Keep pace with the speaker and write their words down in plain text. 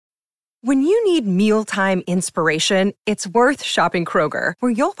When you need mealtime inspiration, it's worth shopping Kroger,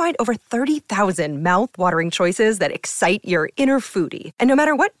 where you'll find over 30,000 mouth-watering choices that excite your inner foodie. And no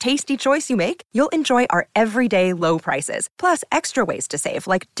matter what tasty choice you make, you'll enjoy our everyday low prices, plus extra ways to save,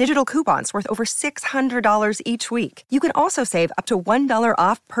 like digital coupons worth over $600 each week. You can also save up to $1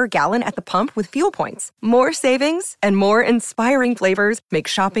 off per gallon at the pump with fuel points. More savings and more inspiring flavors make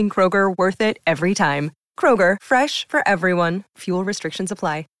shopping Kroger worth it every time. Kroger, fresh for everyone. Fuel restrictions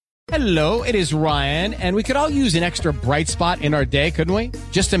apply. Hello, it is Ryan, and we could all use an extra bright spot in our day, couldn't we?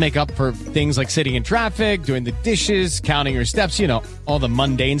 Just to make up for things like sitting in traffic, doing the dishes, counting your steps, you know, all the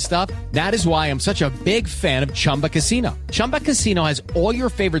mundane stuff. That is why I'm such a big fan of Chumba Casino. Chumba Casino has all your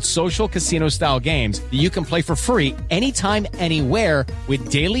favorite social casino-style games that you can play for free anytime, anywhere with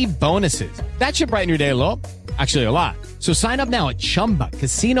daily bonuses. That should brighten your day a little. Actually, a lot. So sign up now at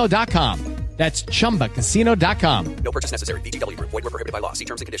ChumbaCasino.com. That's ChumbaCasino.com. No purchase necessary. VGW Group. Void where prohibited by law. See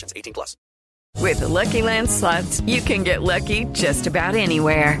terms and conditions. 18+. With the Lucky Land Slots, you can get lucky just about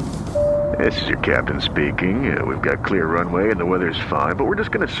anywhere. This is your captain speaking. We've got clear runway and the weather's fine, but we're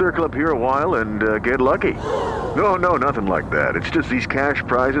just going to circle up here a while and get lucky. No, nothing like that. It's just these cash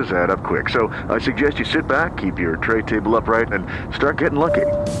prizes add up quick. So I suggest you sit back, keep your tray table upright, and start getting lucky.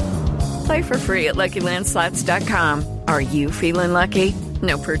 Play for free at LuckyLandSlots.com. Are you feeling lucky?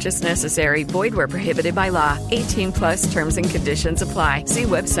 No purchase necessary. Void where prohibited by law. 18+ terms and conditions apply. See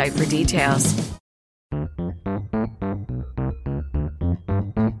website for details.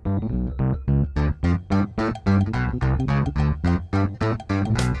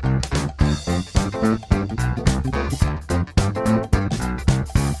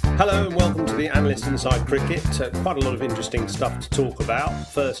 Hello and welcome to the Analyst Inside Cricket. Quite a lot of interesting stuff to talk about.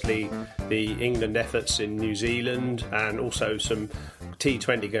 Firstly, the England efforts in New Zealand, and also some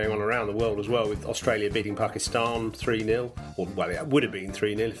T20 going on around the world as well, with Australia beating Pakistan 3-0. Well, it would have been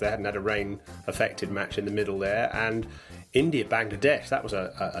 3-0 if they hadn't had a rain-affected match in the middle there. And India-Bangladesh, that was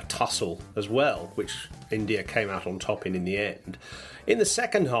a tussle as well, which India came out on top in the end. In the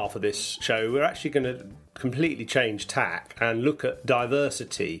second half of this show, we're actually going to completely change tack and look at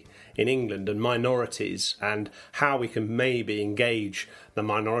diversity in England and minorities, and how we can maybe engage the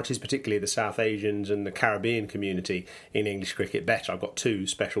minorities, particularly the South Asians and the Caribbean community, in English cricket better. I've got two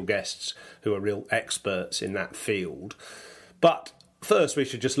special guests who are real experts in that field. But first we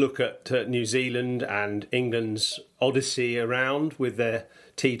should just look at New Zealand and England's odyssey around with their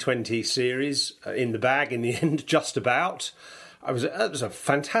T20 series in the bag in the end, just about. It was a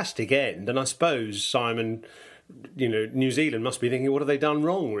fantastic end, and I suppose, Simon, you know, New Zealand must be thinking, what have they done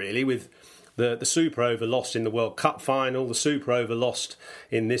wrong, really, with the Super Over lost in the World Cup final, the Super Over lost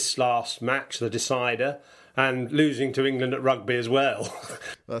in this last match, the decider, and losing to England at rugby as well.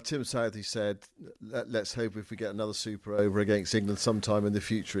 Well, Tim Southey said, let's hope if we get another Super Over against England sometime in the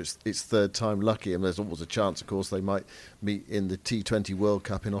future, it's third time lucky. And there's always a chance, of course, they might meet in the T20 World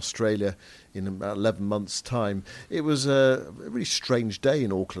Cup in Australia in about 11 months' time. It was a really strange day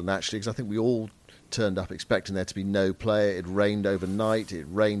in Auckland, actually, because I think we all turned up expecting there to be no play. It rained overnight. It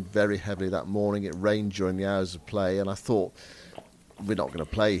rained very heavily that morning. It rained during the hours of play. And I thought, we're not going to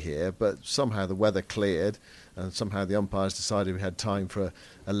play here, but somehow the weather cleared and somehow the umpires decided we had time for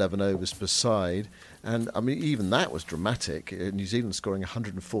 11 overs per side. And I mean, even that was dramatic. New Zealand scoring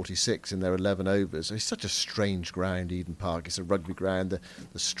 146 in their 11 overs. It's such a strange ground, Eden Park. It's a rugby ground.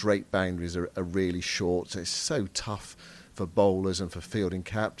 The straight boundaries are really short, so it's so tough for bowlers and for fielding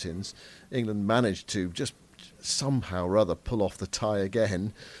captains. England managed to just somehow or other pull off the tie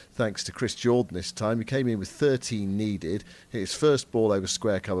again, thanks to Chris Jordan this time. He came in with 13 needed, hit his first ball over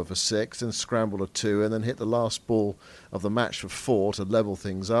square cover for 6, and scrambled a 2, and then hit the last ball of the match for 4 to level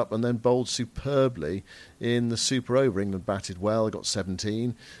things up, and then bowled superbly in the Super Over. England batted well, got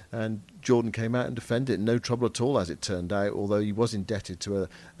 17, and Jordan came out and defended it. No trouble at all, as it turned out, although he was indebted to an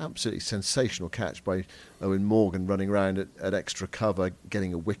absolutely sensational catch by Owen Morgan running around at extra cover,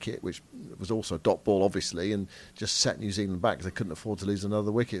 getting a wicket, which was also a dot ball, obviously, and just set New Zealand back because they couldn't afford to lose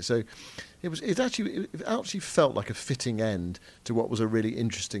another wicket. So it actually felt like a fitting end to what was a really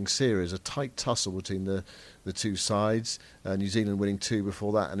interesting series, a tight tussle between the two sides. New Zealand winning 2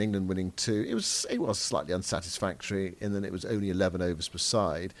 before that, and England winning 2. It was slightly unsatisfactory in that it was only 11 overs per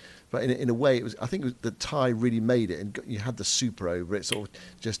side. But in a way, I think the tie really made it, and you had the Super Over. It sort of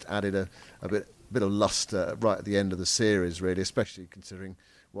just added a bit of lustre right at the end of the series, really, especially considering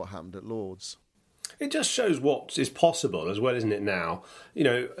what happened at Lord's. It just shows what is possible as well, isn't it, now? You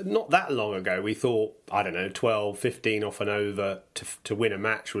know, not that long ago we thought, 12, 15 off and over to win a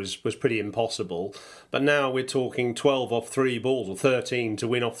match was pretty impossible. But now we're talking 12 off 3 balls or 13 to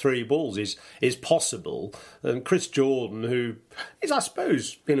win off 3 balls is possible. And Chris Jordan, who is, I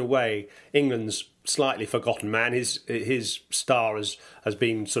suppose, in a way, England's slightly forgotten man. His star has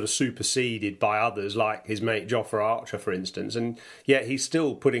been sort of superseded by others, like his mate Jofra Archer, for instance, and yet he's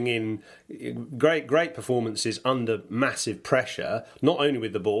still putting in great performances under massive pressure, not only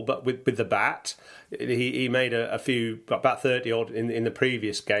with the ball but with the bat. He made a few, about 30 odd in the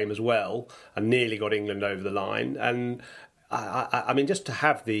previous game as well, and nearly got England over the line. And I mean, just to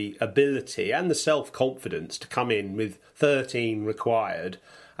have the ability and the self-confidence to come in with 13 required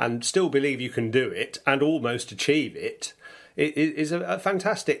and still believe you can do it and almost achieve it, it is a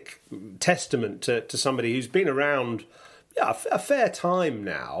fantastic testament to somebody who's been around a fair time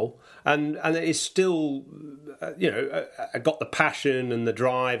now and is still, got the passion and the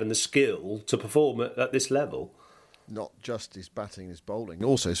drive and the skill to perform at this level. Not just his batting, his bowling,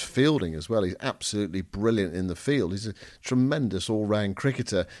 also his fielding as well. He's absolutely brilliant in the field. He's a tremendous all-round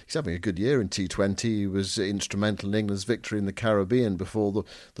cricketer. He's having a good year in T20. He was instrumental in England's victory in the Caribbean before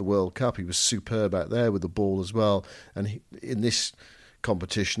the World Cup. He was superb out there with the ball as well. And in this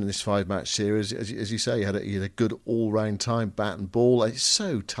competition, in this 5-match series, as you say, he had a good all-round time, bat and ball. It's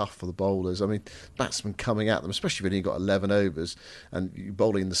so tough for the bowlers. I mean, batsmen coming at them, especially when you've got 11 overs and you're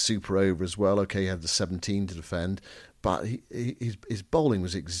bowling the super over as well. Okay, he had the 17 to defend, but his bowling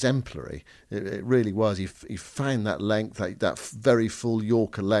was exemplary. It really was. He found that length, that very full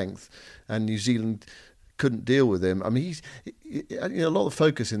Yorker length, and New Zealand couldn't deal with him. I mean, a lot of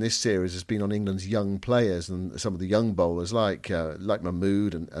focus in this series has been on England's young players and some of the young bowlers like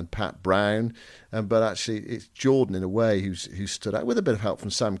Mahmood and Pat Brown, but actually it's Jordan in a way who stood out with a bit of help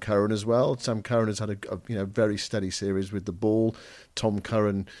from Sam Curran as well. Sam Curran has had a very steady series with the ball. Tom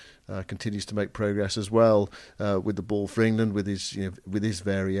Curran continues to make progress as well with the ball for England with his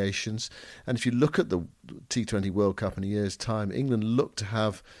variations. And if you look at the T20 World Cup in a year's time, England look to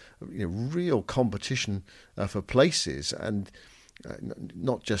have real competition for places, and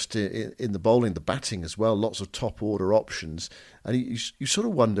not just in the bowling, the batting as well. Lots of top order options, and you sort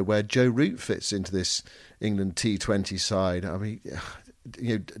of wonder where Joe Root fits into this England T20 side. I mean,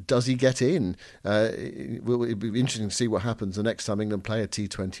 does he get in? It'll be interesting to see what happens the next time England play a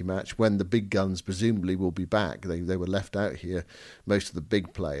T20 match, when the big guns presumably will be back. They were left out here, most of the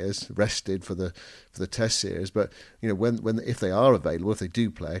big players rested for the Test series. But if they are available, if they do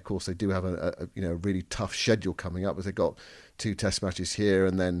play, of course they do have a really tough schedule coming up, as they've got 2 Test matches here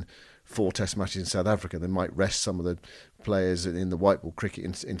and then 4 Test matches in South Africa. They might rest some of the players in the white ball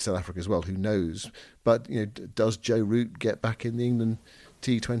cricket in South Africa as well. Who knows? But does Joe Root get back in the England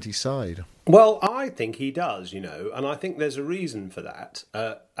T20 side? Well, I think he does, and I think there's a reason for that.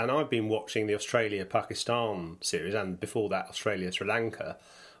 And I've been watching the Australia-Pakistan series, and before that Australia-Sri Lanka,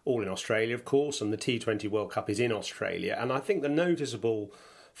 all in Australia, of course, and the T20 World Cup is in Australia. And I think the noticeable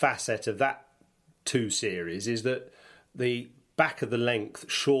facet of that 2 series is that the back of the length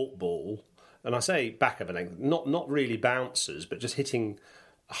short ball, and I say back of the length, not really bouncers, but just hitting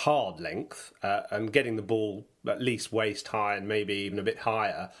hard length and getting the ball at least waist high and maybe even a bit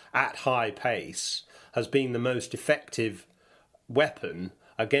higher at high pace, has been the most effective weapon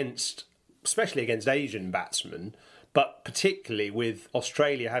especially against Asian batsmen, but particularly with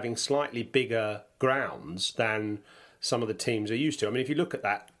Australia having slightly bigger grounds than some of the teams are used to. I mean, if you look at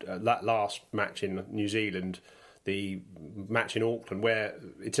that last match in New Zealand, the match in Auckland, where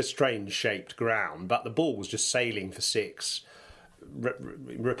it's a strange shaped ground, but the ball was just sailing for 6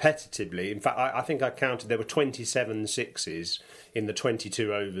 repetitively. In fact, I think I counted there were 27 sixes in the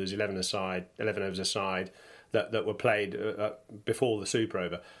 22 overs, 11 overs aside, that were played before the super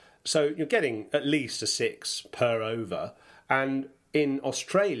over. So you're getting at least a 6 per over, and in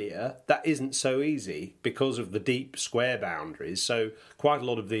Australia, that isn't so easy because of the deep square boundaries. So quite a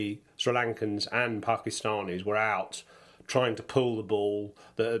lot of the Sri Lankans and Pakistanis were out trying to pull the ball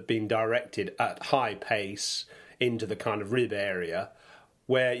that had been directed at high pace into the kind of rib area,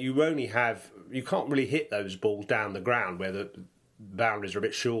 where you can't really hit those balls down the ground where the boundaries are a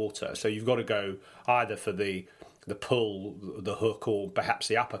bit shorter. So you've got to go either for the pull, the hook, or perhaps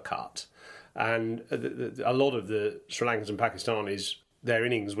the uppercut. And a lot of the Sri Lankans and Pakistanis, their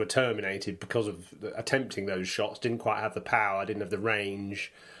innings were terminated because of attempting those shots, didn't quite have the power, didn't have the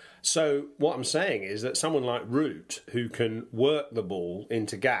range. So what I'm saying is that someone like Root, who can work the ball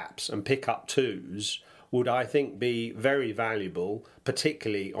into gaps and pick up 2s, would, I think, be very valuable,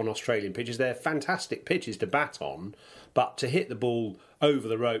 particularly on Australian pitches. They're fantastic pitches to bat on, but to hit the ball over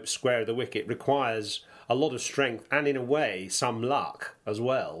the rope, square of the wicket, requires a lot of strength and, in a way, some luck as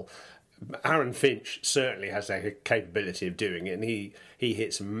well. Aaron Finch certainly has the capability of doing it, and he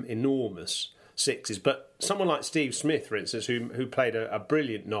hits some enormous sixes. But someone like Steve Smith, for instance, who played a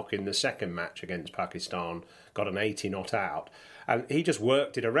brilliant knock in the second match against Pakistan, got an 80 not out, and he just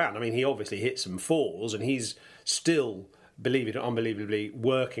worked it around. I mean, he obviously hit some fours, and he's still, believe it, unbelievably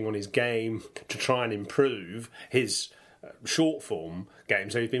working on his game to try and improve his short form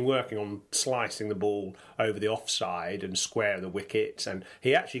game. So he's been working on slicing the ball over the offside and square the wickets, and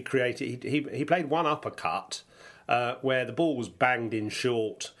he actually created, he played one uppercut where the ball was banged in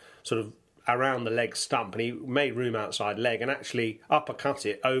short, sort of around the leg stump, and he made room outside leg and actually uppercut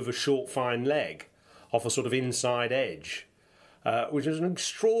it over short fine leg off a sort of inside edge, which was an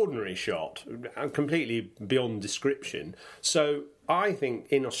extraordinary shot, completely beyond description. So I think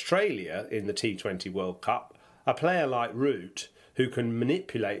in Australia, in the T20 World Cup, a player like Root, who can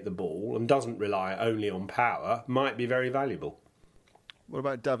manipulate the ball and doesn't rely only on power, might be very valuable. What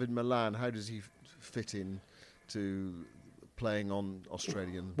about David Malan? How does he fit in to playing on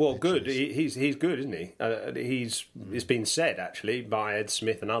Australian pitches? Good. He's good, isn't he? It's been said, actually, by Ed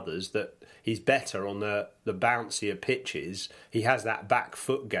Smith and others that he's better on the bouncier pitches. He has that back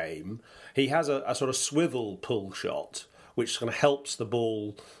foot game. He has a sort of swivel pull shot, which kind of helps the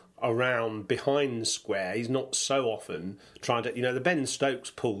ball around behind the square. He's not so often trying to, the Ben Stokes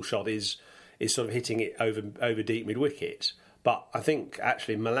pull shot is sort of hitting it over deep mid wicket. But I think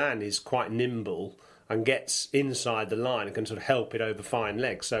actually Malan is quite nimble and gets inside the line and can sort of help it over fine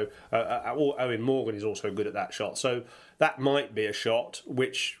legs. So Owen Morgan is also good at that shot. So that might be a shot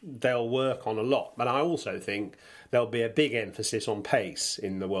which they'll work on a lot. But I also think there'll be a big emphasis on pace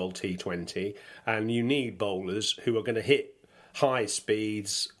in the World T20, and you need bowlers who are going to hit high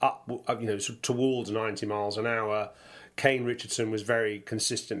speeds up, towards 90 miles an hour. Kane Richardson was very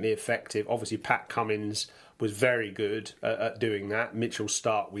consistently effective. Obviously, Pat Cummins was very good at doing that. Mitchell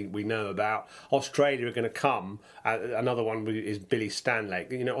Stark, we know about. Australia are going to come. Another one is Billy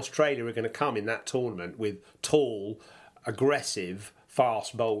Stanlake. Australia are going to come in that tournament with tall, aggressive,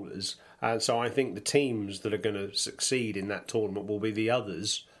 fast bowlers. And so I think the teams that are going to succeed in that tournament will be the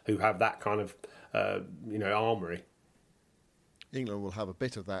others who have that kind of, armoury. England will have a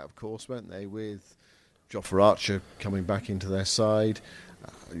bit of that, of course, won't they, with Jofra Archer coming back into their side.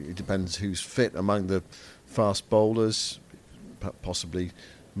 It depends who's fit among the fast bowlers, possibly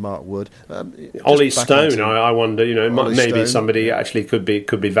Mark Wood. Ollie Stone, I wonder, maybe Stone, somebody actually could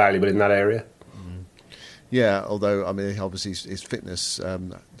be valuable in that area. Yeah, although, obviously his fitness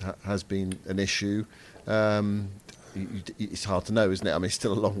has been an issue. It's hard to know, isn't it? It's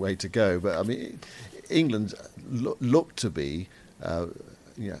still a long way to go, but England look to be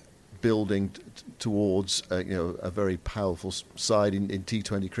building towards a very powerful side in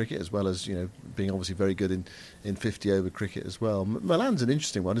T20 cricket, as well as being obviously very good in 50 over cricket as well. Malan's an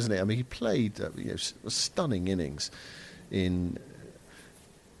interesting one, isn't it? He played a stunning innings in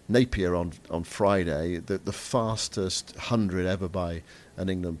Napier on Friday, the fastest 100 ever by an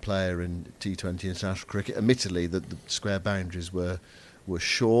England player in T20 international cricket. Admittedly, the square boundaries were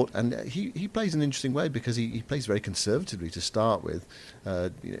short, and he plays an interesting way because he plays very conservatively to start with,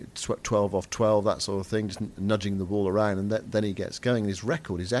 12 off 12, that sort of thing, just nudging the ball around, and then he gets going. His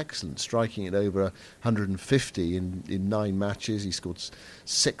record is excellent, striking it over 150 in 9 matches. He scored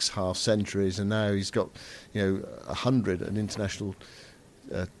 6 half centuries, and now he's got 100, an international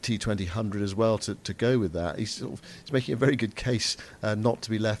T20 100 as well to go with that. He's making a very good case not to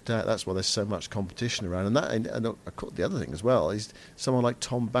be left out. That's why there's so much competition around. And the other thing as well is someone like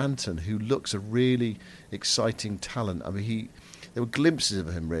Tom Banton, who looks a really exciting talent. There were glimpses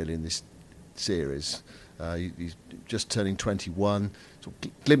of him really in this series. He's just turning 21.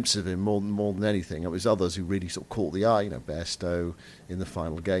 Glimpses of him more than anything. It was others who really sort of caught the eye. Bairstow in the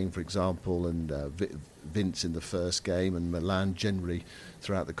final game, for example, and Vince in the first game, and Malan generally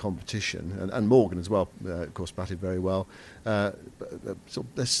throughout the competition, and Morgan as well. Of course, batted very well. So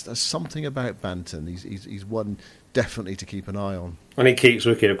there's something about Banton. He's one definitely to keep an eye on. And he keeps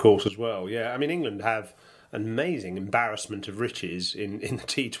wicket, of course, as well. Yeah, England have an amazing embarrassment of riches in the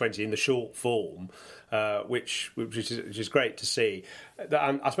T20 in the short form, which is great to see.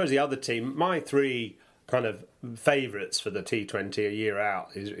 I suppose the other team, my 3 kind of favourites for the T20 a year out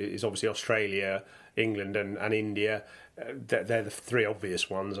is obviously Australia, England and India. They're the 3 obvious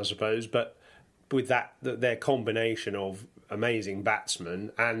ones, I suppose. But with that, their combination of amazing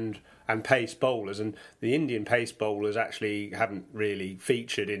batsmen and pace bowlers, and the Indian pace bowlers actually haven't really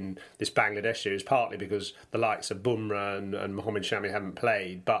featured in this Bangladesh series, partly because the likes of Bumrah and Mohammad Shami haven't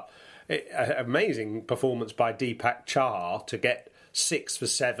played. But amazing performance by Deepak Chahar to get 6 for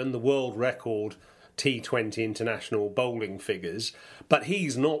 7, the world record T20 international bowling figures, but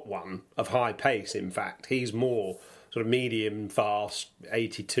he's not one of high pace, in fact. He's more sort of medium fast,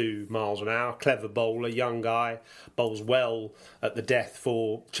 82 miles an hour, clever bowler, young guy, bowls well at the death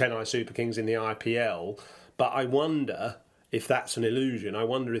for Chennai Super Kings in the IPL. But I wonder if that's an illusion. I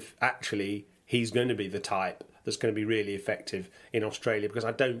wonder if actually he's going to be the type that's going to be really effective in Australia, because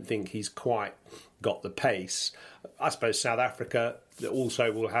I don't think he's quite got the pace. I suppose South Africa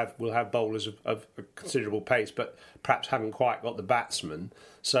also will have bowlers of a considerable pace, but perhaps haven't quite got the batsmen.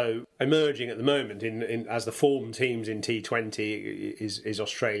 So emerging at the moment in as the form teams in T20 is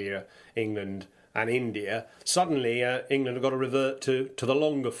Australia, England and India. Suddenly England have got to revert to the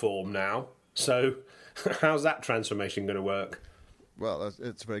longer form now. So how's that transformation going to work? Well,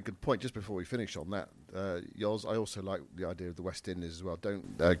 it's a very good point. Just before we finish on that, Yoz, I also like the idea of the West Indies as well.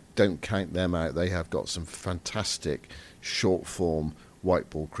 Don't count them out. They have got some fantastic short form white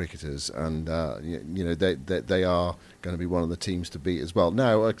ball cricketers, and they are going to be one of the teams to beat as well.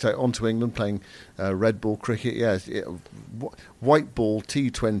 Now, on to England playing red ball cricket. Yes, white ball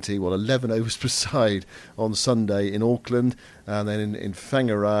T20. 11 overs per side on Sunday in Auckland, and then in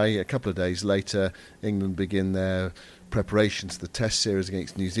Whangarei a couple of days later, England begin their preparations for the Test series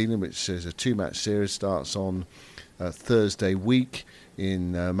against New Zealand, which is a 2-match series, starts on Thursday week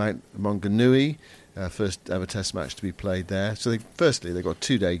in Mount Maunganui. First ever Test match to be played there. So they've got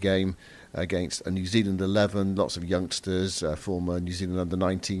a 2-day game against a New Zealand 11, lots of youngsters, former New Zealand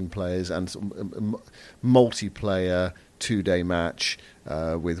under-19 players, and multiplayer 2-day match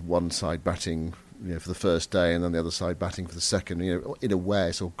with one side batting for the first day and then the other side batting for the second, in a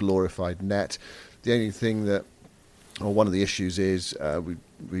way, sort of glorified net. The only thing that one of the issues is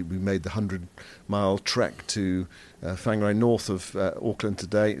we made the 100-mile trek to Whangarei north of Auckland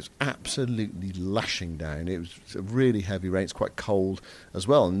today. It was absolutely lashing down. It was a really heavy rain. It's quite cold as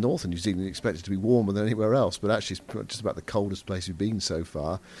well. In northern New Zealand, expected to be warmer than anywhere else, but actually it's just about the coldest place we've been so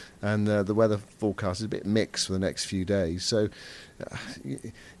far. And the weather forecast is a bit mixed for the next few days. So,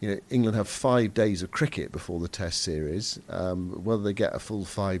 England have 5 days of cricket before the Test series. Whether they get a full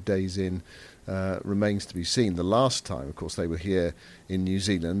 5 days in remains to be seen. The last time, of course, they were here in New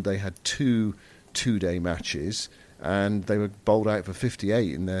Zealand, they had 2 2-day matches, and they were bowled out for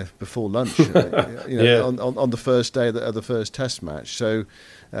 58 in there before lunch. On the first day of the first Test match. So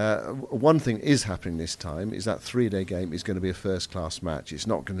one thing is happening this time is that 3-day game is going to be a first-class match. It's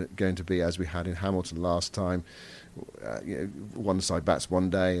not going to be as we had in Hamilton last time. One side bats one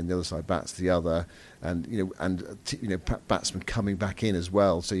day and the other side bats the other, and batsmen coming back in as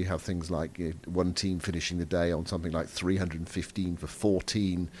well. So you have things like one team finishing the day on something like 315 for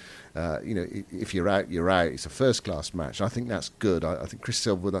 14. If you're out, you're out. It's a first-class match. I think that's good. I think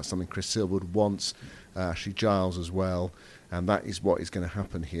that's something Chris Silverwood wants. Ashley Giles as well, and that is what is going to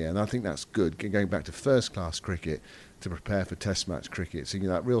happen here. And I think that's good. Going back to first-class cricket to prepare for Test match cricket, so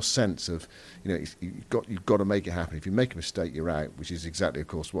that real sense of you've got to make it happen. If you make a mistake, you're out, which is exactly, of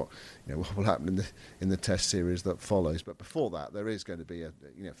course, what will happen in the Test series that follows. But before that, there is going to be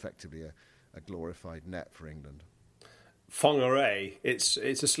effectively a glorified net for England. Whangarei, it's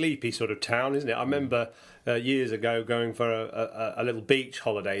a sleepy sort of town, isn't it? I remember years ago going for a little beach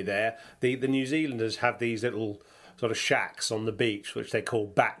holiday there. The New Zealanders have these little sort of shacks on the beach, which they call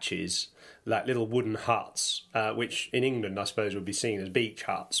batches, like little wooden huts, which in England I suppose would be seen as beach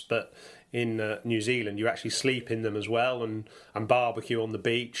huts, but in New Zealand you actually sleep in them as well, and barbecue on the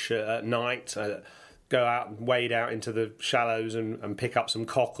beach at night. Go out and wade out into the shallows and pick up some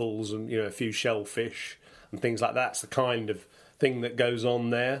cockles and a few shellfish and things like that. It's the kind of thing that goes on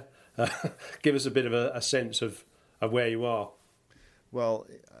there. Give us a bit of a sense of where you are. Well,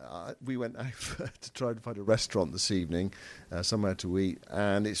 we went out to try and find a restaurant this evening, somewhere to eat,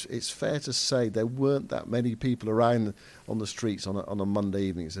 and it's fair to say there weren't that many people around on the streets on a Monday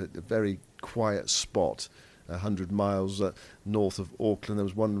evening. It's a very quiet spot, 100 miles north of Auckland. There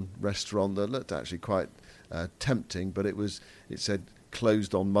was one restaurant that looked actually quite tempting, but it said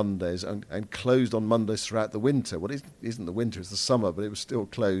closed on Mondays and closed on Mondays throughout the winter. Well, it isn't the winter, it's the summer, but it was still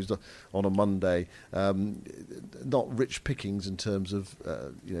closed on a Monday. Not rich pickings in terms of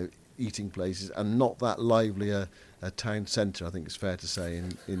eating places, and not that lively a town centre, I think it's fair to say,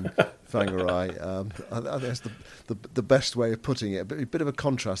 in Whangarei. That's the best way of putting it. A bit of a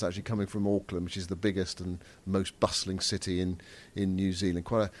contrast actually coming from Auckland, which is the biggest and most bustling city in New Zealand.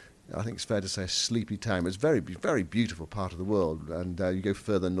 I think it's fair to say a sleepy town. It's a very, very beautiful part of the world, and you go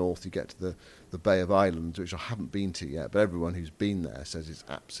further north, you get to the Bay of Islands, which I haven't been to yet, but everyone who's been there says it's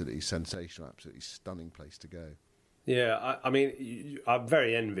absolutely sensational, absolutely stunning place to go. Yeah, I mean, I'm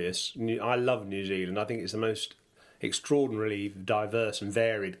very envious. I love New Zealand. I think it's the most extraordinarily diverse and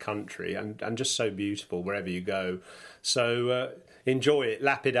varied country, and just so beautiful wherever you go. So enjoy it,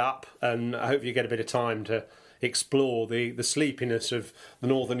 lap it up, and I hope you get a bit of time to explore the sleepiness of the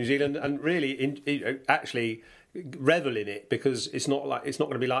northern New Zealand, and really actually revel in it, because it's not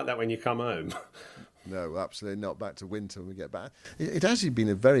going to be like that when you come home. No, absolutely not. Back to winter when we get back. It has been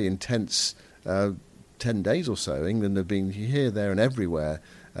a very intense 10 days or so. England have been here, there and everywhere.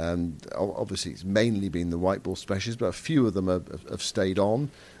 Obviously, it's mainly been the white ball specialists, but a few of them have stayed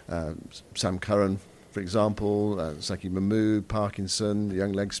on. Sam Curran, for example, Saki Mahmood, Parkinson, the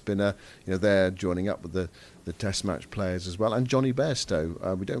young leg spinner, they're joining up with the Test match players as well. And Johnny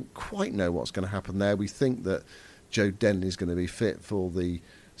Bairstow. We don't quite know what's going to happen there. We think that Joe Denley is going to be fit for the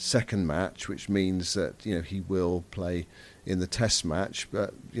second match, which means that he will play in the Test match.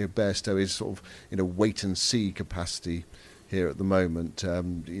 But Bairstow is sort of in a wait and see capacity here at the moment.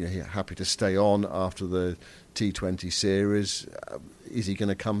 Happy to stay on after the T20 series. Is he going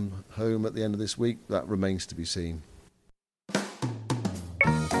to come home at the end of this week? That remains to be seen.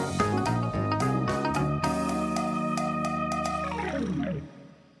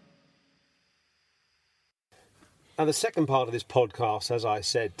 Now, the second part of this podcast, as I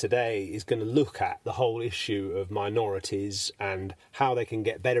said today, is going to look at the whole issue of minorities and how they can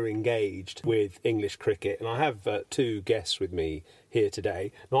get better engaged with English cricket. And I have two guests with me here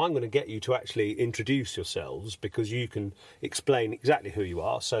today. Now, I'm going to get you to actually introduce yourselves, because you can explain exactly who you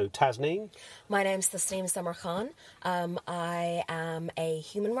are. So, Tasneem? My name's Tasneem Samar Khan. I am a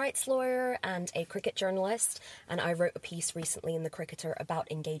human rights lawyer and a cricket journalist, and I wrote a piece recently in The Cricketer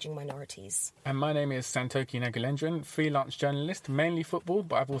about engaging minorities. And my name is Santoki Nagulendran, freelance journalist, mainly football,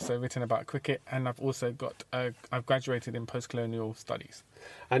 but I've also written about cricket, and I've also I've graduated in post-colonial studies.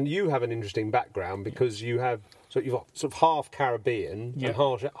 And you have an interesting background, because you've got sort of half Caribbean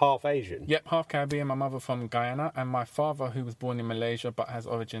and half Asian. Yep, half Caribbean. My mother from Guyana, and my father, who was born in Malaysia but has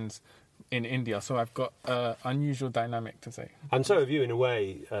origins in India. So I've got an unusual dynamic to say. And so have you, in a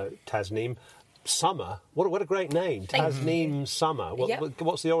way, Tasneem. Summer, what a great name, Tasneem Summer.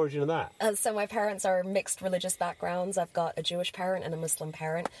 What's the origin of that? So my parents are mixed religious backgrounds. I've got a Jewish parent and a Muslim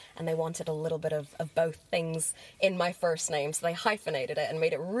parent, and they wanted a little bit of both things in my first name, so they hyphenated it and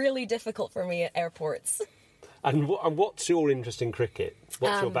made it really difficult for me at airports. And what's your interest in cricket?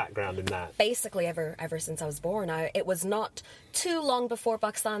 What's your background in that? Basically, ever since I was born. It was not too long before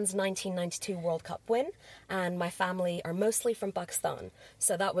Pakistan's 1992 World Cup win, and my family are mostly from Pakistan.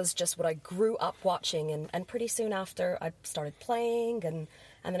 So that was just what I grew up watching, and pretty soon after I started playing, and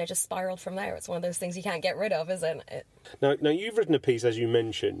then it just spiraled from there. It's one of those things you can't get rid of, isn't it? Now you've written a piece, as you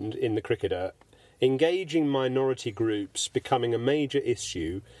mentioned, in The Cricketer, engaging minority groups becoming a major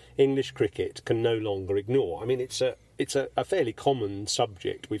issue English cricket can no longer ignore. I mean, it's a fairly common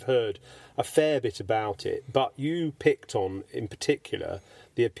subject. We've heard a fair bit about it, but you picked on, in particular,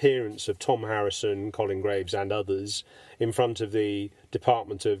 the appearance of Tom Harrison, Colin Graves and others in front of the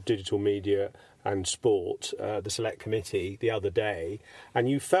Department of Digital Media and Sport, the Select Committee, the other day, and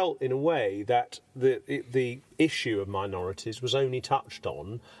you felt, in a way, that the issue of minorities was only touched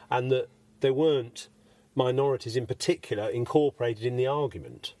on, and that there weren't minorities in particular incorporated in the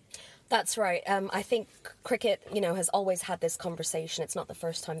argument. That's right. I think cricket, has always had this conversation. It's not the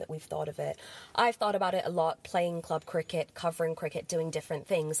first time that we've thought of it. I've thought about it a lot, playing club cricket, covering cricket, doing different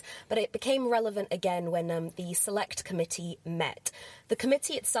things. But it became relevant again when the Select Committee met. The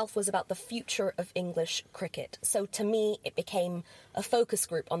committee itself was about the future of English cricket. So to me, it became a focus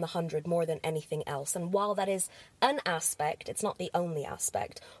group on the 100 more than anything else. And while that is an aspect, it's not the only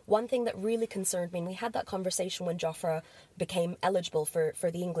aspect. One thing that really concerned me, and we had that conversation when Jofra became eligible for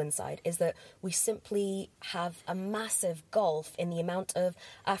the England side, is that we simply have a massive gulf in the amount of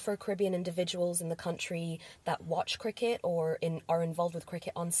Afro-Caribbean individuals in the country that watch cricket or are involved with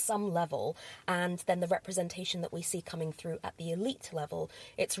cricket on some level, and then the representation that we see coming through at the elite level.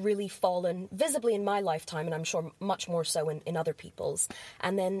 It's really fallen visibly in my lifetime, and I'm sure much more so in other people's.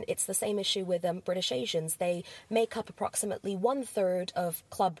 And then it's the same issue with British Asians. They make up approximately 1/3 of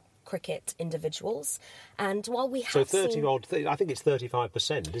club cricket individuals, and while we have 30 odd, I think it's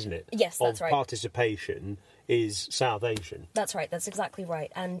 35%, isn't it? Yes, that's right. Participation is South Asian. That's right, that's exactly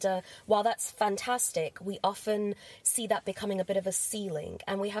right. And while that's fantastic, we often see that becoming a bit of a ceiling.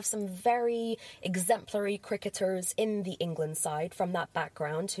 And we have some very exemplary cricketers in the England side from that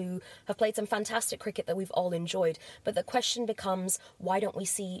background who have played some fantastic cricket that we've all enjoyed. But the question becomes, why don't we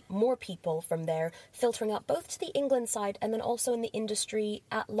see more people from there filtering out both to the England side and then also in the industry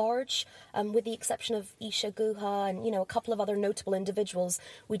at large? With the exception of Isha Guha and, a couple of other notable individuals,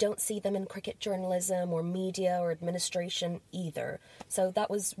 we don't see them in cricket journalism or media or administration either. So that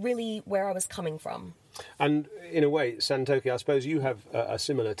was really where I was coming from. And in a way, Santoki, I suppose you have a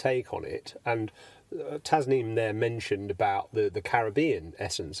similar take on it. And Tasneem there mentioned about the Caribbean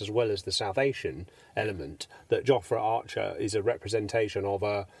essence as well as the South Asian element, that Jofra Archer is a representation of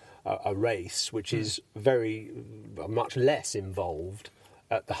a race which is very much less involved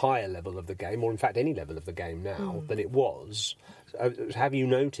at the higher level of the game, or in fact any level of the game now, than it was. Have you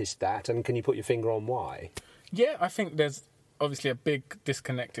noticed that, and can you put your finger on why? Yeah, I think there's obviously a big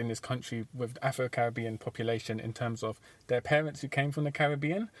disconnect in this country with the Afro-Caribbean population in terms of their parents who came from the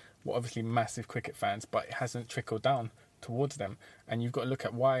Caribbean were obviously massive cricket fans, but it hasn't trickled down towards them. And you've got to look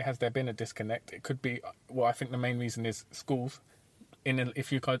at why has there been a disconnect. It could be, well, I think the main reason is schools.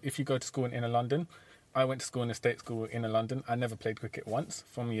 If you go to school in inner London, I went to school in a state school in inner London. I never played cricket once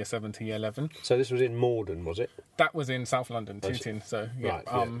from year 7 to year 11. So this was in Morden, was it? That was in South London, Tooting. So yeah,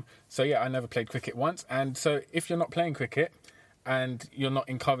 right, so yeah, I never played cricket once. And so if you're not playing cricket and you're not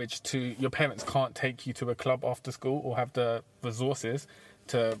encouraged to, your parents can't take you to a club after school or have the resources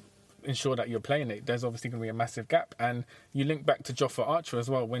to ensure that you're playing it, there's obviously going to be a massive gap. And you link back to Jofra Archer as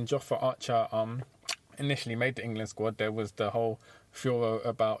well. When Jofra Archer initially made the England squad, there was the whole furor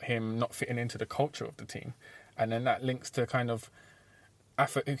about him not fitting into the culture of the team, and then that links to kind of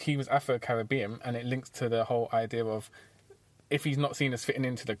he was Afro-Caribbean, and it links to the whole idea of if he's not seen as fitting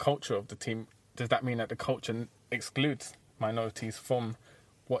into the culture of the team, does that mean that the culture excludes minorities from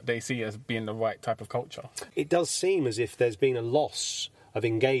what they see as being the right type of culture? It does seem as if there's been a loss of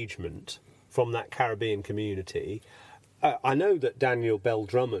engagement from that Caribbean community. I know that Daniel Bell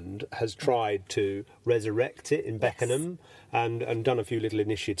Drummond has tried to resurrect it in Beckenham and done a few little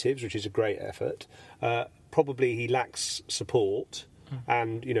initiatives, which is a great effort. Probably he lacks support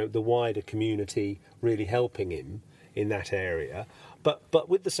and, you know, the wider community really helping him in that area. But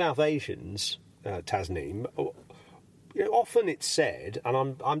with the South Asians, Tasneem, you know, often it's said,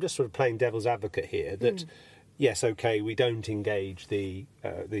 and I'm just sort of playing devil's advocate here, that yes, okay, we don't engage the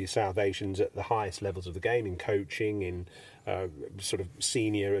South Asians at the highest levels of the game, in coaching, in sort of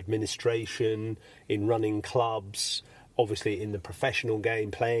senior administration, in running clubs, obviously in the professional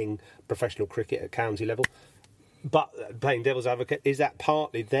game, playing professional cricket at county level. But playing devil's advocate, is that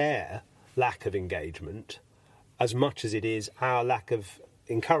partly their lack of engagement as much as it is our lack of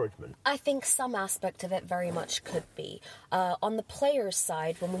encouragement? I think some aspect of it very much could be. On the players'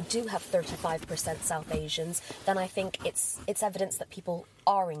 side, when we do have 35% South Asians, then I think it's evidence that people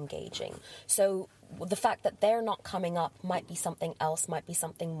are engaging. So the fact that they're not coming up might be something else, might be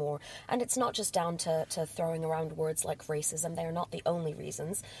something more. And it's not just down to throwing around words like racism. They are not the only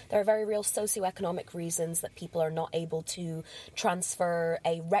reasons. There are very real socioeconomic reasons that people are not able to transfer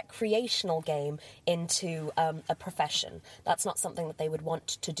a recreational game into a profession. That's not something that they would want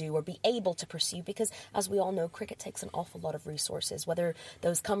to do or be able to pursue because, as we all know, cricket takes an awful lot of resources. Whether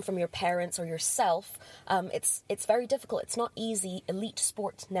those come from your parents or yourself, it's very difficult. It's not easy. Elite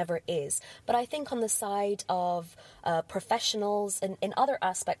sport never is. But I think on the side of professionals and in other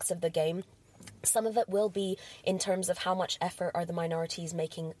aspects of the game, some of it will be in terms of how much effort are the minorities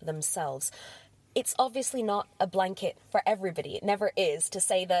making themselves. It's obviously not a blanket for everybody. It never is. To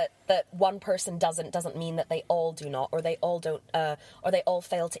say that one person doesn't mean that they all do not, or they all don't, or they all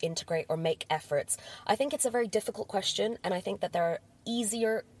fail to integrate or make efforts. I think it's a very difficult question, and I think that there are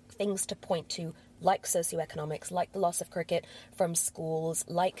easier things to point to, like socioeconomics, like the loss of cricket from schools,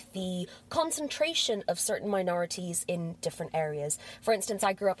 like the concentration of certain minorities in different areas. For instance,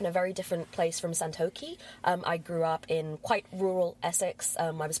 I grew up in a very different place from Santoki. I grew up in quite rural Essex. I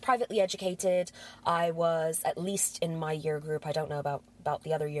was privately educated. I was, at least in my year group, I don't know about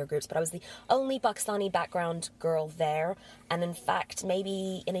the other year groups, but I was the only Pakistani background girl there. And in fact,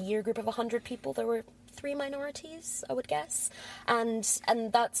 maybe in a year group of 100 people, there were 3 minorities, I would guess. And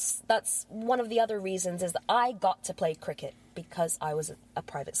that's one of the other reasons is that I got to play cricket because I was a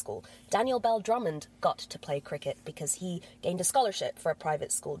private school. Daniel Bell Drummond got to play cricket because he gained a scholarship for a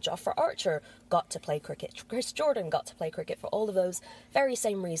private school. Jofra Archer got to play cricket. Chris Jordan got to play cricket for all of those very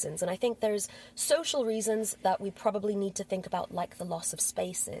same reasons. And I think there's social reasons that we probably need to think about, like the loss of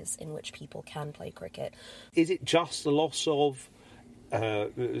spaces in which people can play cricket. Is it just the loss of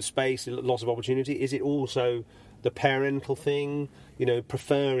space, loss of opportunity? Is it also the parental thing, you know,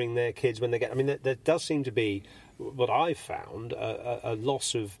 preferring their kids when they get... I mean, there does seem to be, what I've found, a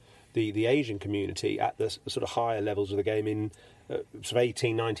loss of the Asian community at the sort of higher levels of the game in sort of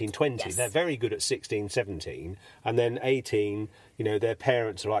 18, 19, 20. Yes. They're very good at 16, 17, and then 18, you know, their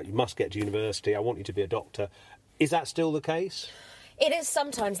parents are like, you must get to university, I want you to be a doctor. Is that still the case? It is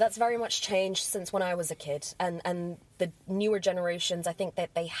sometimes. That's very much changed since when I was a kid. And the newer generations, I think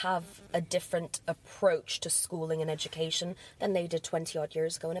that they have a different approach to schooling and education than they did 20-odd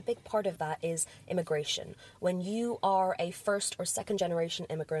years ago. And a big part of that is immigration. When you are a first or second generation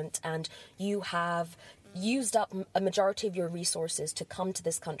immigrant and you have used up a majority of your resources to come to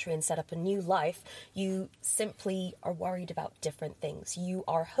this country and set up a new life, you simply are worried about different things. You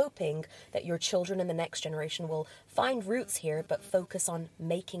are hoping that your children in the next generation will find roots here, but focus on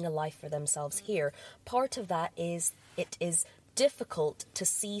making a life for themselves here. Part of that is it is difficult to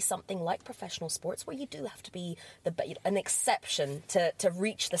see something like professional sports where you do have to be an exception to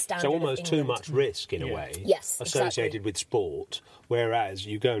reach the standard. So almost of too England. much risk in a way, yes, associated exactly. with sport, whereas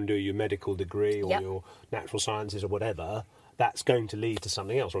you go and do your medical degree or Yep. your natural sciences or whatever, that's going to lead to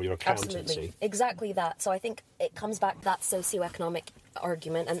something else, or your accountancy. Absolutely, exactly that. So I think it comes back to that socioeconomic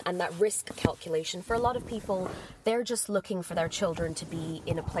argument and that risk calculation. For a lot of people, they're just looking for their children to be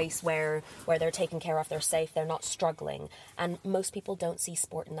in a place where they're taken care of, they're safe, they're not struggling. And most people don't see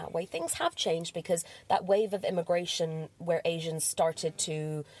sport in that way. Things have changed because that wave of immigration where Asians started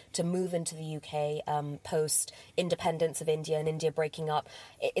to move into the UK post-independence of India and India breaking up,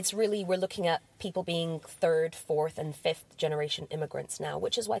 it's really, we're looking at people being third, fourth and fifth generation immigrants now,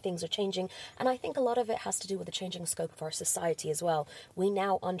 which is why things are changing. And I think a lot of it has to do with the changing scope of our society as well. We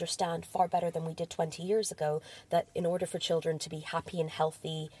now understand far better than we did 20 years ago that in order for children to be happy and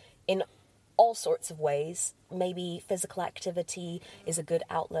healthy in all sorts of ways, maybe physical activity is a good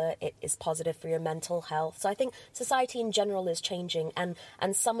outlet, it is positive for your mental health. So I think society in general is changing, and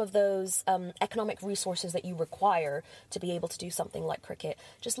some of those economic resources that you require to be able to do something like cricket,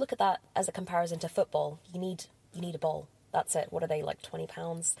 just look at that as a comparison to football. You need a ball. That's it. What are they, like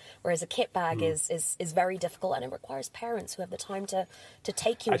 £20? Whereas a kit bag is very difficult, and it requires parents who have the time to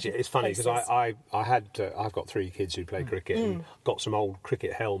take you. Actually, it's funny because I've got 3 kids who play cricket and got some old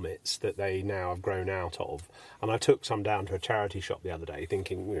cricket helmets that they now have grown out of, and I took some down to a charity shop the other day,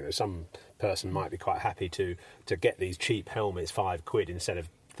 thinking some person might be quite happy to get these cheap helmets, £5 instead of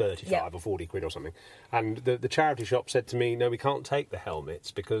 35 or 40 quid or something. And the charity shop said to me, no, we can't take the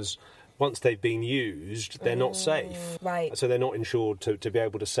helmets because once they've been used, they're not safe. Right. So they're not insured to be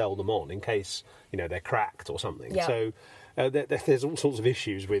able to sell them on in case, they're cracked or something. Yeah. So there's all sorts of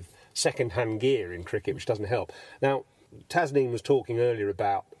issues with second-hand gear in cricket, which doesn't help. Now, Tasneem was talking earlier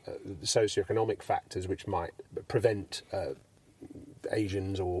about the socioeconomic factors which might prevent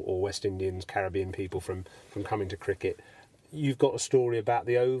Asians or West Indians, Caribbean people from coming to cricket. You've got a story about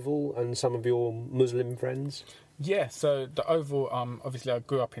the Oval and some of your Muslim friends? Yeah, so the Oval, obviously I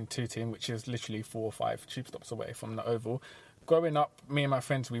grew up in T20, which is literally 4 or 5 tube stops away from the Oval. Growing up, me and my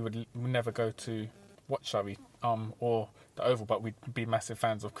friends, we would never go to watch Surrey or the Oval, but we'd be massive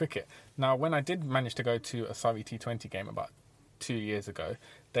fans of cricket. Now, when I did manage to go to a Surrey T20 game about 2 years ago,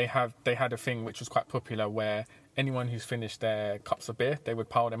 they had a thing which was quite popular where anyone who's finished their cups of beer, they would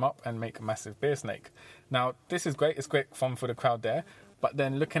pile them up and make a massive beer snake. Now, this is great. It's great fun for the crowd there. But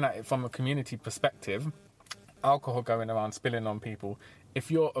then looking at it from a community perspective, alcohol going around, spilling on people,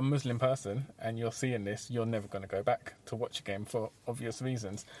 if you're a Muslim person and you're seeing this, you're never going to go back to watch a game for obvious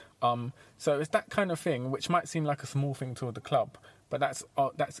reasons. So it's that kind of thing, which might seem like a small thing to the club, but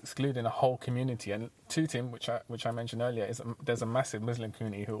that's excluding a whole community. And Tooting, which I mentioned earlier, there's a massive Muslim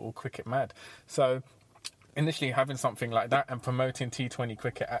community who are all cricket mad. So initially having something like that and promoting T20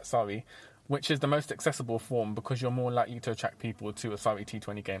 cricket at Surrey, which is the most accessible form because you're more likely to attract people to a Surrey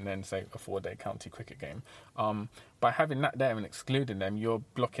T20 game than, say, a 4-day county cricket game. By having that there and excluding them, you're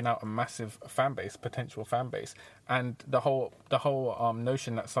blocking out a massive potential fan base. And the whole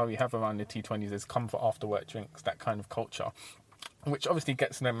notion that Surrey have around the T20s is come for after-work drinks, that kind of culture, which obviously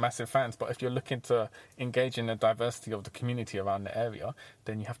gets them massive fans. But if you're looking to engage in the diversity of the community around the area,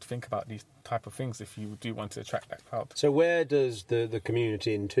 then you have to think about these type of things if you do want to attract that crowd. So where does the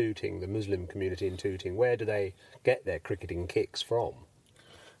community in Tooting, the Muslim community in Tooting, where do they get their cricketing kicks from?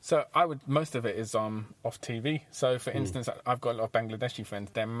 So most of it is off TV. So for instance, I've got a lot of Bangladeshi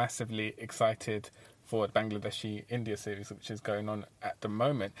friends. They're massively excited for the Bangladeshi India series, which is going on at the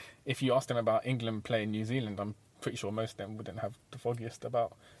moment. If you ask them about England playing New Zealand, I'm pretty sure most of them wouldn't have the foggiest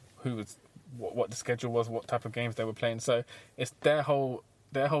about what the schedule was, what type of games they were playing. So it's their whole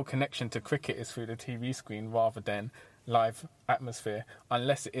connection to cricket is through the TV screen rather than live atmosphere,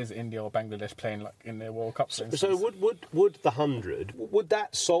 unless it is India or Bangladesh playing like in their World Cup. So would the 100, would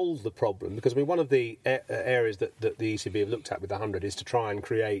that solve the problem? Because one of the areas that the ECB have looked at with the 100 is to try and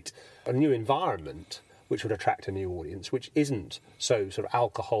create a new environment which would attract a new audience, which isn't so sort of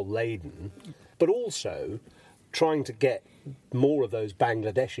alcohol laden, but also trying to get more of those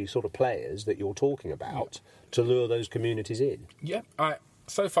Bangladeshi sort of players that you're talking about to lure those communities in. Yeah,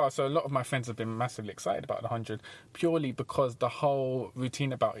 so far, a lot of my friends have been massively excited about the 100 purely because the whole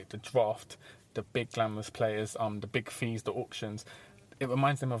routine about it, the draft, the big glamorous players, the big fees, the auctions, it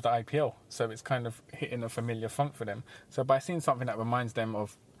reminds them of the IPL. So it's kind of hitting a familiar funk for them. So by seeing something that reminds them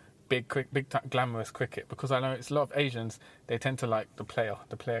of big glamorous cricket, because I know it's a lot of Asians, they tend to like the player.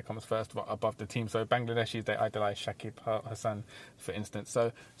 The player comes first above the team. So Bangladeshis, they idolise Shakib Hassan, for instance.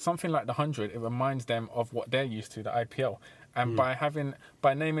 So something like the 100, it reminds them of what they're used to, the IPL. And by having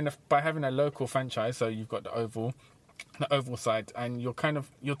a local franchise, so you've got the oval side, and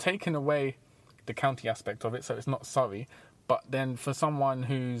you're taking away the county aspect of it, so it's not Surrey. But then for someone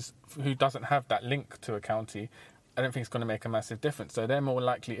who doesn't have that link to a county, I don't think it's going to make a massive difference. So they're more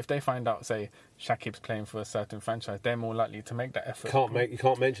likely, if they find out, say, Shakib's playing for a certain franchise, they're more likely to make that effort. You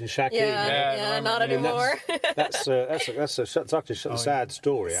can't mention Shakib. Yeah, not anymore. That's such a sad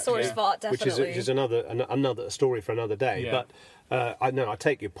story. Sore spot, definitely. Which is another story for another day. Yeah. But I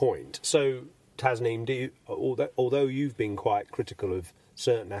take your point. So Tasneem, although you've been quite critical of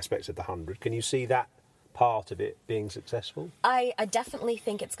certain aspects of the 100, can you see that part of it being successful? I definitely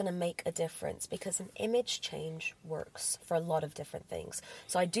think it's going to make a difference because an image change works for a lot of different things.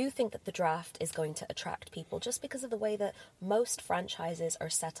 So I do think that the draft is going to attract people just because of the way that most franchises are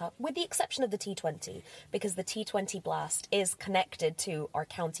set up, with the exception of the T20, because the T20 Blast is connected to our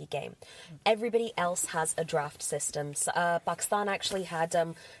county game. Everybody else has a draft system. So, Pakistan actually had,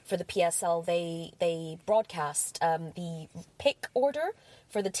 for the PSL, they broadcast the pick order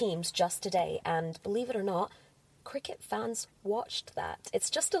for the teams just today, and believe it or not, cricket fans watched that. It's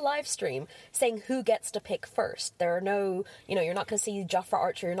just a live stream saying who gets to pick first. There are no, you're not going to see Jafar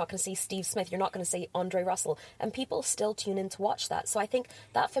Archer, you're not going to see Steve Smith, you're not going to see Andre Russell, and people still tune in to watch that. So I think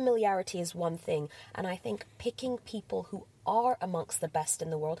that familiarity is one thing, and I think picking people who are amongst the best in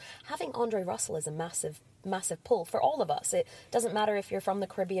the world, having Andre Russell is a massive pull for all of us. It doesn't matter if you're from the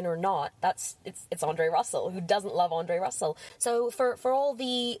Caribbean or not. It's Andre Russell. Who doesn't love Andre Russell? So for all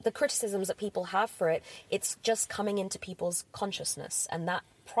the criticisms that people have for it, it's just coming into people's consciousness, and that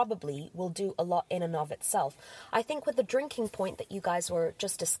probably will do a lot in and of itself. I think with the drinking point that you guys were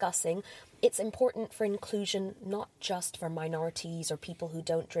just discussing, it's important for inclusion, not just for minorities or people who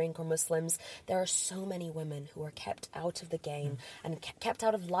don't drink or Muslims. There are so many women who are kept out of the game and kept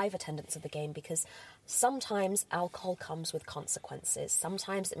out of live attendance of the game because sometimes alcohol comes with consequences.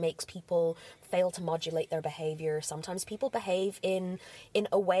 Sometimes it makes people fail to modulate their behavior. Sometimes people behave in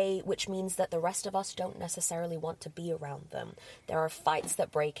a way which means that the rest of us don't necessarily want to be around them. There are fights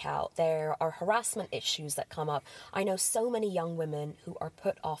that break out. There are harassment issues that come up. I know so many young women who are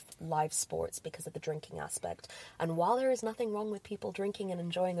put off live sports because of the drinking aspect. And while there is nothing wrong with people drinking and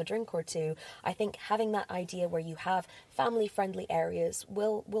enjoying a drink or two, I think having that idea where you have family-friendly areas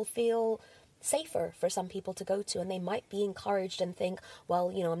will feel safer for some people to go to, and they might be encouraged and think, well,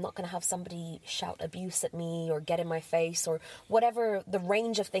 I'm not going to have somebody shout abuse at me or get in my face or whatever the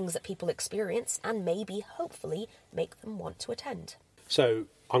range of things that people experience, and maybe, hopefully, make them want to attend. So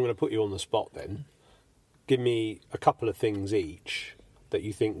I'm going to put you on the spot then. Give me a couple of things each that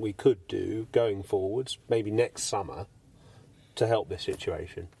you think we could do going forwards, maybe next summer, to help this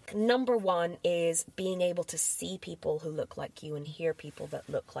situation. Number one is being able to see people who look like you and hear people that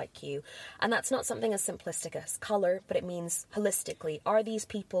look like you. And that's not something as simplistic as colour, but it means holistically. Are these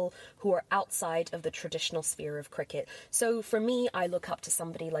people who are outside of the traditional sphere of cricket? So for me, I look up to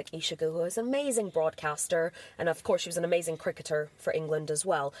somebody like Ishagu, who is an amazing broadcaster, and of course she was an amazing cricketer for England as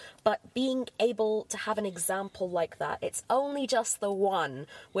well. But being able to have an example like that, it's only just the one,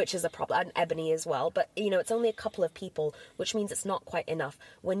 which is a problem, and Ebony as well, but it's only a couple of people, which means it's not quite enough.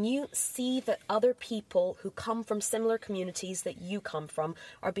 When you see that other people who come from similar communities that you come from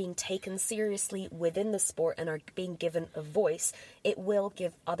are being taken seriously within the sport and are being given a voice, it will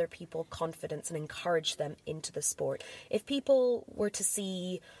give other people confidence and encourage them into the sport. If people were to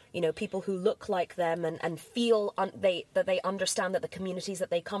see, people who look like them and feel that they understand that the communities that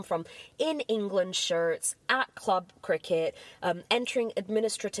they come from in England shirts, at club cricket, entering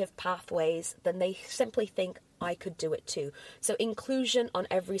administrative pathways, then they simply think, I could do it too. So inclusion on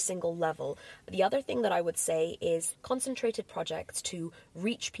every single level. The other thing that I would say is concentrated projects to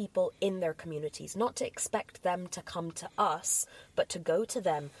reach people in their communities, not to expect them to come to us, but to go to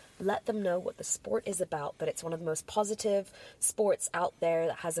them, let them know what the sport is about, that it's one of the most positive sports out there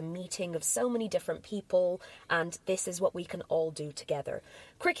that has a meeting of so many different people, and this is what we can all do together.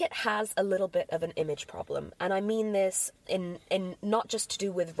 Cricket has a little bit of an image problem, and I mean this in not just to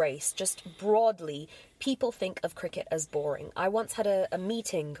do with race, just broadly, people think of cricket as boring. I once had a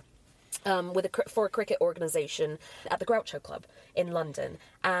meeting for a cricket organisation at the Groucho Club in London,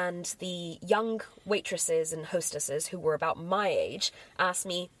 and the young waitresses and hostesses who were about my age asked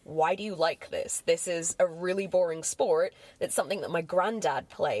me, why do you like this? This is a really boring sport. It's something that my granddad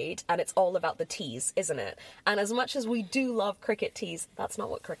played, and it's all about the tees, isn't it? And as much as we do love cricket tees, that's not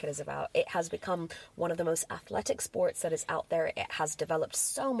what cricket is about. It has become one of the most athletic sports that is out there. It has developed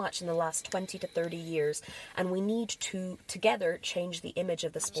so much in the last 20 to 30 years, and we need to together change the image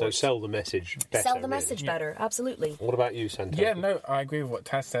of the sport. So sell the message better. Sell the message better, absolutely. What about you, Santo? Yeah, no, I agree with what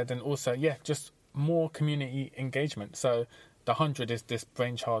Taz said, and also, just more community engagement. So the 100 is this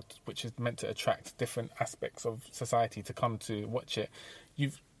brainchild which is meant to attract different aspects of society to come to watch it.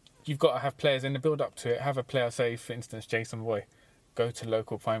 You've got to have players in the build-up to it. Have a player, say, for instance, Jason Roy, go to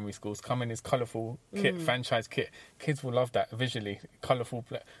local primary schools, come in his colourful kit, franchise kit. Kids will love that visually.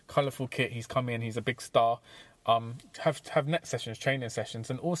 Colourful kit, he's come in, he's a big star. Have net sessions, training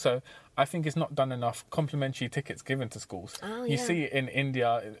sessions, and also I think it's not done enough complimentary tickets given to schools. You see it in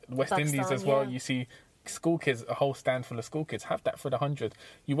India, West Indies as well. You see school kids, a whole stand full of school kids. Have that for the 100.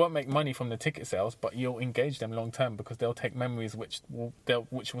 You won't make money from the ticket sales, but you'll engage them long term because they'll take memories which will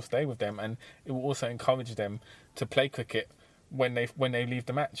stay with them, and it will also encourage them to play cricket when they leave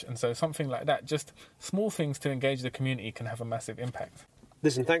the match. And so something like that, just small things to engage the community, can have a massive impact.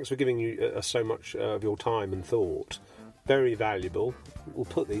 Listen, thanks for giving us so much of your time and thought. Very valuable. We'll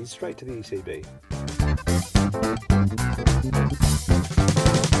put these straight to the ECB.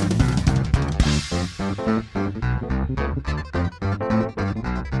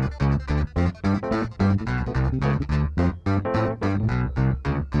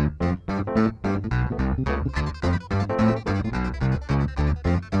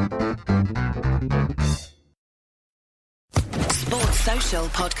 Social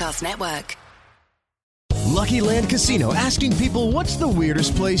Podcast Network. Lucky Land Casino, asking people, what's the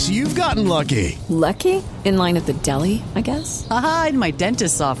weirdest place you've gotten lucky? Lucky? In line at the deli, I guess? Aha, in my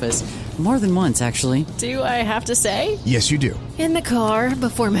dentist's office. More than once, actually. Do I have to say? Yes, you do. In the car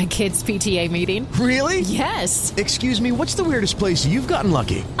before my kids' PTA meeting. Really? Yes. Excuse me, what's the weirdest place you've gotten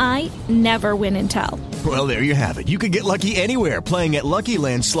lucky? I never win and tell. Well, there you have it. You can get lucky anywhere, playing at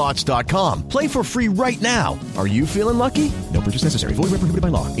LuckyLandSlots.com. Play for free right now. Are you feeling lucky? No purchase necessary. Void where prohibited by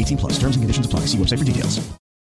law. 18+. Terms and conditions apply. See website for details.